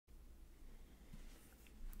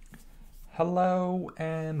Hello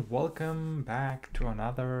and welcome back to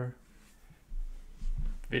another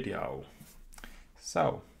video.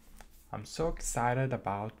 I'm so excited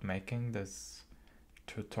about making this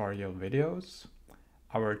tutorial videos.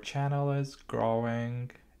 Our channel is growing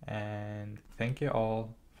and thank you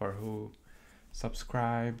all for who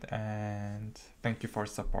subscribed and thank you for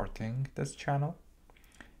supporting this channel.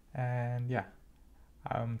 And yeah,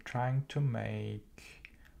 I'm trying to make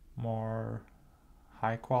more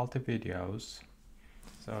high quality videos.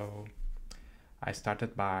 So I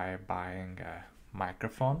started by buying a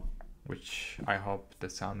microphone, which I hope the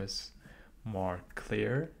sound is more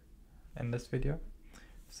clear in this video.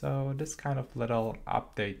 So this kind of little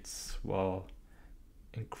updates will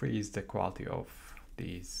increase the quality of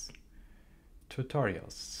these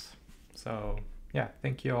tutorials. So yeah,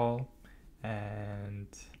 thank you all, and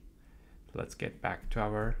let's get back to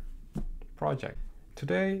our project.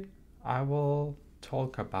 Today I will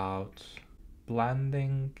talk about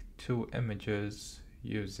blending two images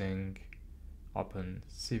using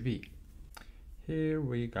OpenCV. Here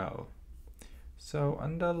we go. So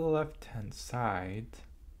on the left hand side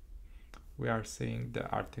we are seeing the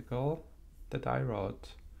article that I wrote,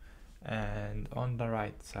 and on the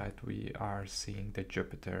right side we are seeing the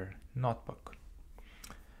Jupyter notebook.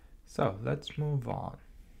 So let's move on.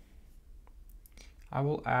 I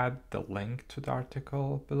will add the link to the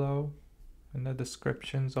article below in the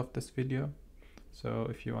descriptions of this video. So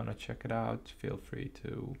if you want to check it out, feel free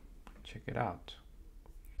to check it out.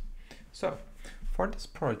 So for this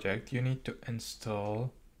project, you need to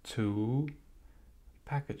install two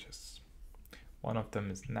packages. One of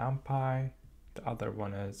them is NumPy, the other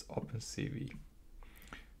one is OpenCV.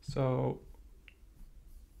 So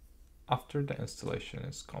after the installation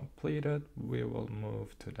is completed, we will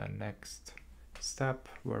move to the next step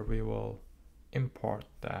where we will import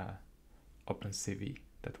the OpenCV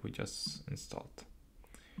that we just installed.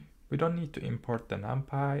 We don't need to import the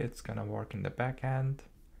NumPy, it's gonna work in the backend.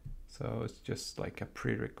 So it's just like a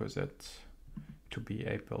prerequisite to be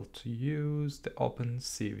able to use the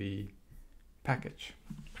OpenCV package.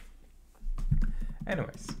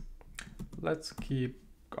 Anyways, let's keep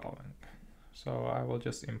going. So I will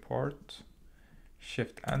just import,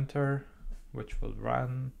 Shift Enter, which will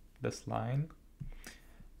run this line.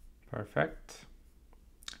 Perfect.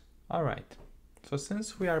 All right. So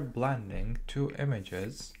since we are blending two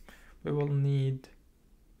images, we will need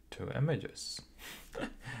two images.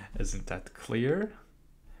 Isn't that clear?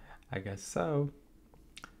 I guess so.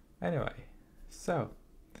 Anyway, so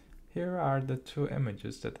here are the two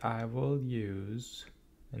images that I will use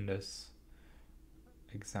in this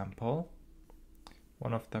example.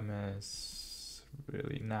 One of them is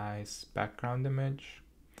really nice background image,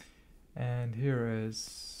 and here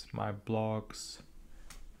is my blog's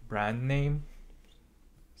brand name.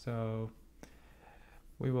 So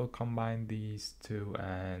we will combine these two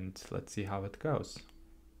and let's see how it goes.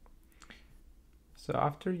 So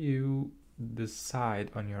after you decide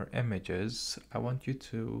on your images, I want you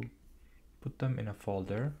to put them in a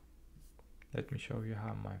folder. Let me show you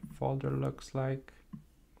how my folder looks like.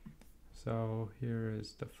 So here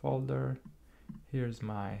is the folder. Here's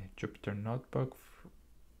my Jupyter notebook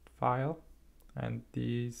file, and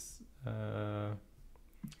these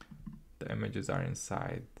the images are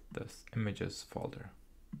inside this images folder.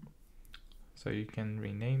 So you can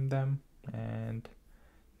rename them, and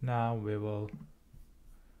now we will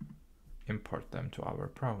import them to our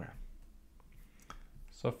program.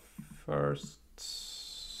 So first,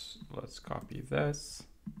 let's copy this.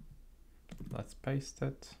 Let's paste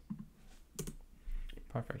it.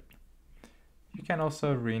 Perfect. You can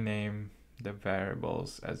also rename the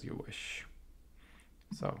variables as you wish.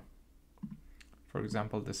 So for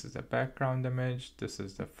example, this is the background image, this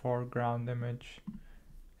is the foreground image,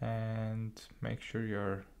 and make sure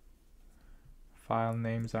your file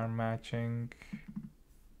names are matching.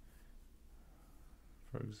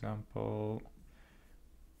 For example,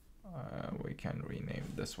 we can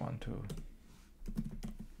rename this one to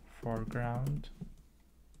foreground.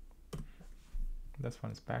 This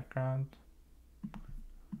one's background.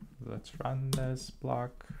 Let's run this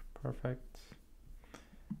block. Perfect.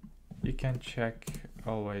 You can check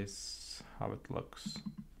always how it looks.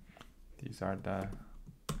 These are the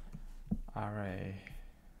array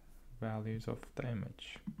values of the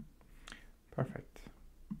image. Perfect.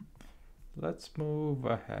 Let's move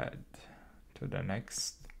ahead to the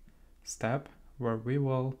next step where we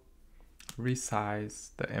will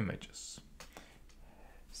resize the images.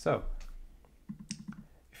 So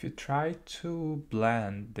if you try to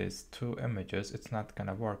blend these two images, it's not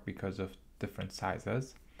gonna work because of different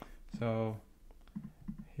sizes. So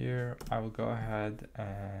here I will go ahead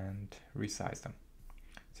and resize them.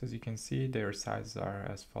 So as you can see, their sizes are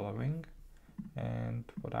as following. And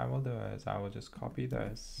what I will do is I will just copy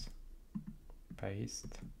this, paste,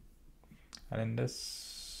 and in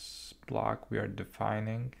this block we are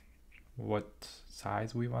defining what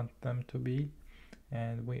size we want them to be,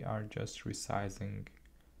 and we are just resizing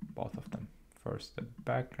both of them. First the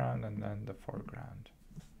background and then the foreground.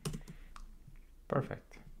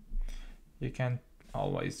 Perfect. You can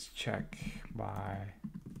always check by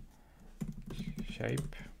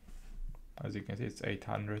shape. As you can see, it's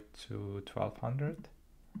 800 to 1200.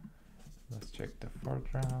 Let's check the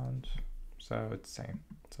foreground. So it's same.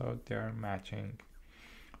 So they're matching.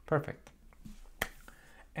 Perfect.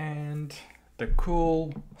 And the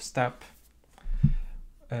cool step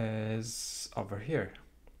is over here.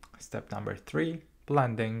 Step number 3,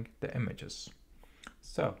 blending the images.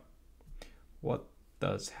 So what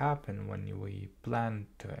does happen when we blend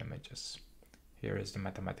two images? Here is the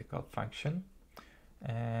mathematical function,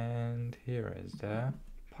 and here is the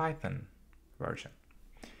Python version.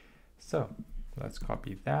 So let's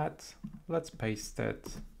copy that, let's paste it,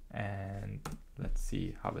 and let's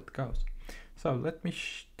see how it goes. So let me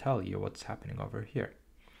tell you what's happening over here.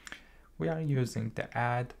 We are using the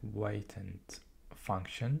add weighted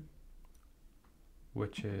function,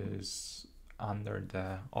 which is under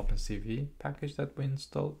the OpenCV package that we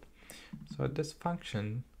installed. So this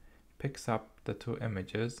function picks up the two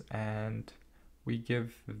images and we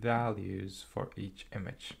give values for each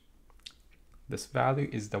image. This value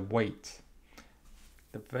is the weight,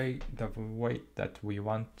 the weight that we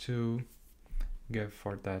want to give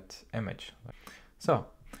for that image. So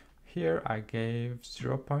here I gave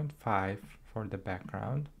 0.5 for the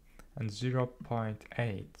background and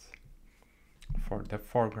 0.8 for the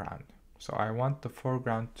foreground. So I want the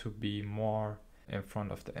foreground to be more in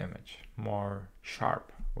front of the image, more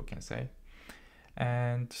sharp, we can say.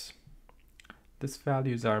 And these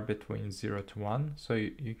values are between 0 to 1, so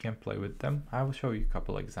you can play with them. I will show you a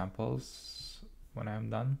couple examples when I'm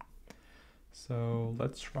done. So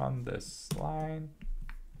let's run this line.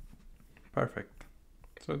 Perfect.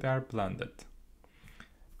 So they are blended.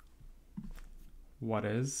 What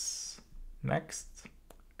is next?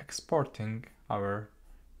 Exporting our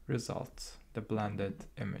result, the blended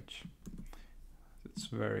image. It's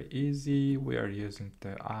very easy. We are using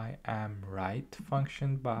the IamWrite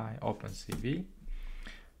function by OpenCV.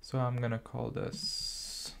 So I'm gonna call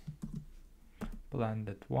this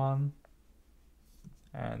blended one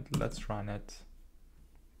and let's run it.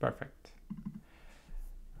 Perfect.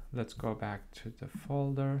 Let's go back to the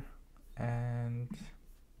folder and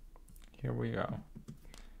here we go.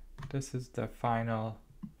 This is the final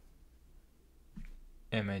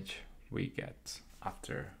image we get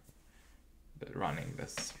after running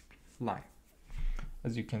this line.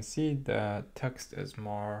 As you can see, the text is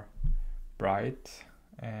more bright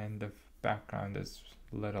and the background is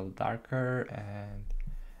a little darker and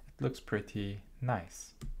it looks pretty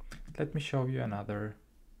nice. Let me show you another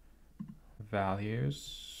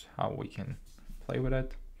values, how we can play with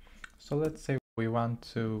it. So let's say we want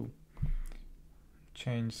to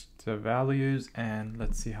change the values and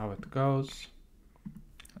let's see how it goes.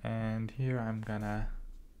 And here I'm gonna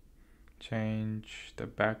change the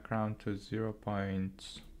background to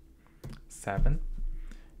 0.7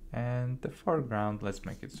 and the foreground, let's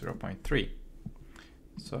make it 0.3.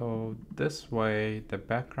 So this way the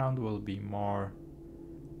background will be more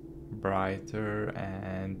brighter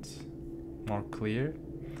and more clear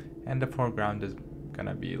and the foreground is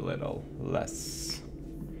gonna be a little less.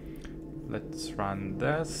 Let's run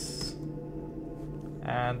this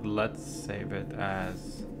and let's save it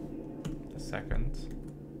as the second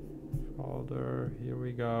folder. Here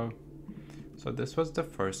we go. So this was the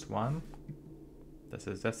first one. This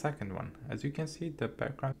is the second one. As you can see, the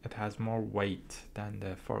background, it has more weight than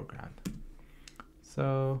the foreground.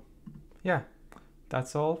 So yeah,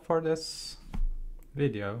 that's all for this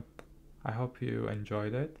video. I hope you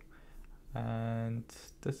enjoyed it. And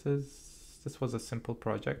this was a simple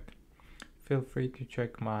project. Feel free to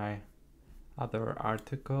check my other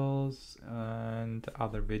articles and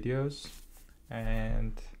other videos.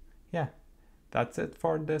 And yeah, that's it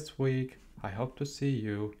for this week. I hope to see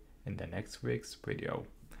you in the next week's video.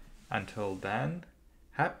 Until then,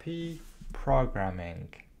 happy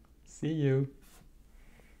programming. See you.